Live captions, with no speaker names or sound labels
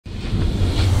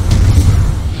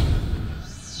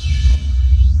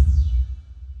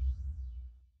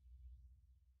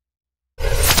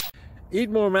Eat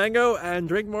more mango and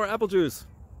drink more apple juice.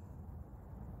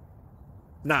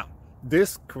 Now,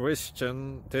 this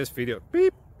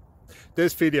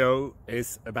video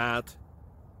is about,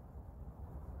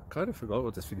 I kind of forgot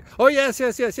what this video. Oh yes.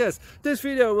 This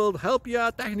video will help you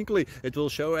out technically. It will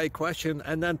show a question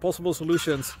and then possible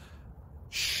solutions.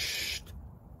 Shh.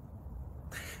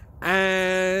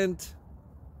 And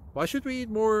why should we eat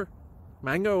more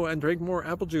mango and drink more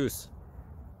apple juice?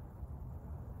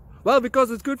 Well, because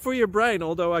it's good for your brain,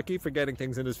 although I keep forgetting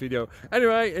things in this video.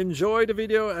 Anyway, enjoy the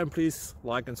video and please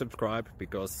like and subscribe,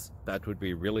 because that would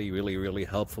be really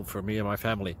helpful for me and my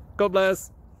family. God bless!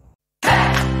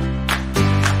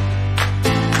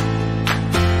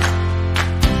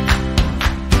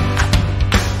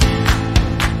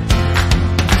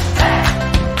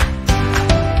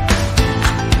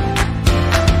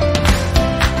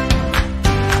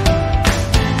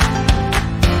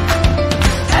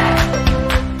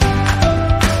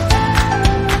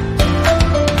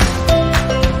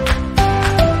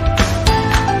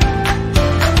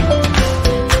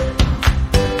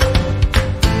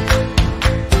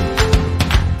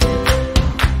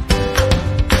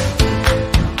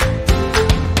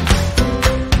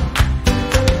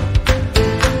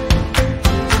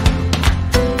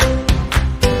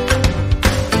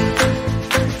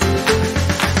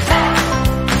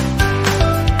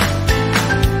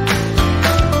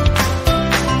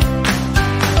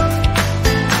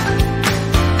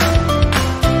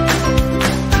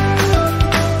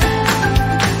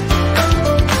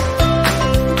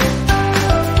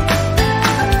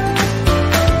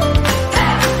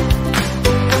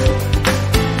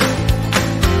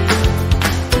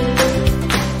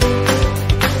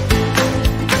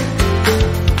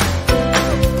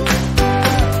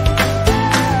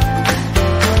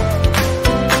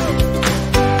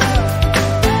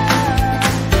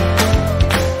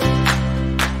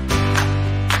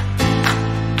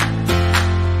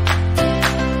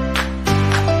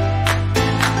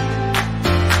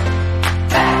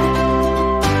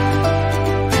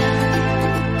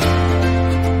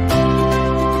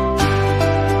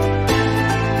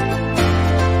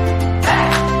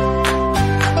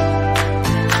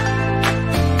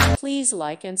 Please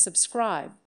like and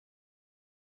subscribe.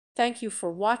 Thank you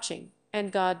for watching,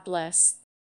 and God bless.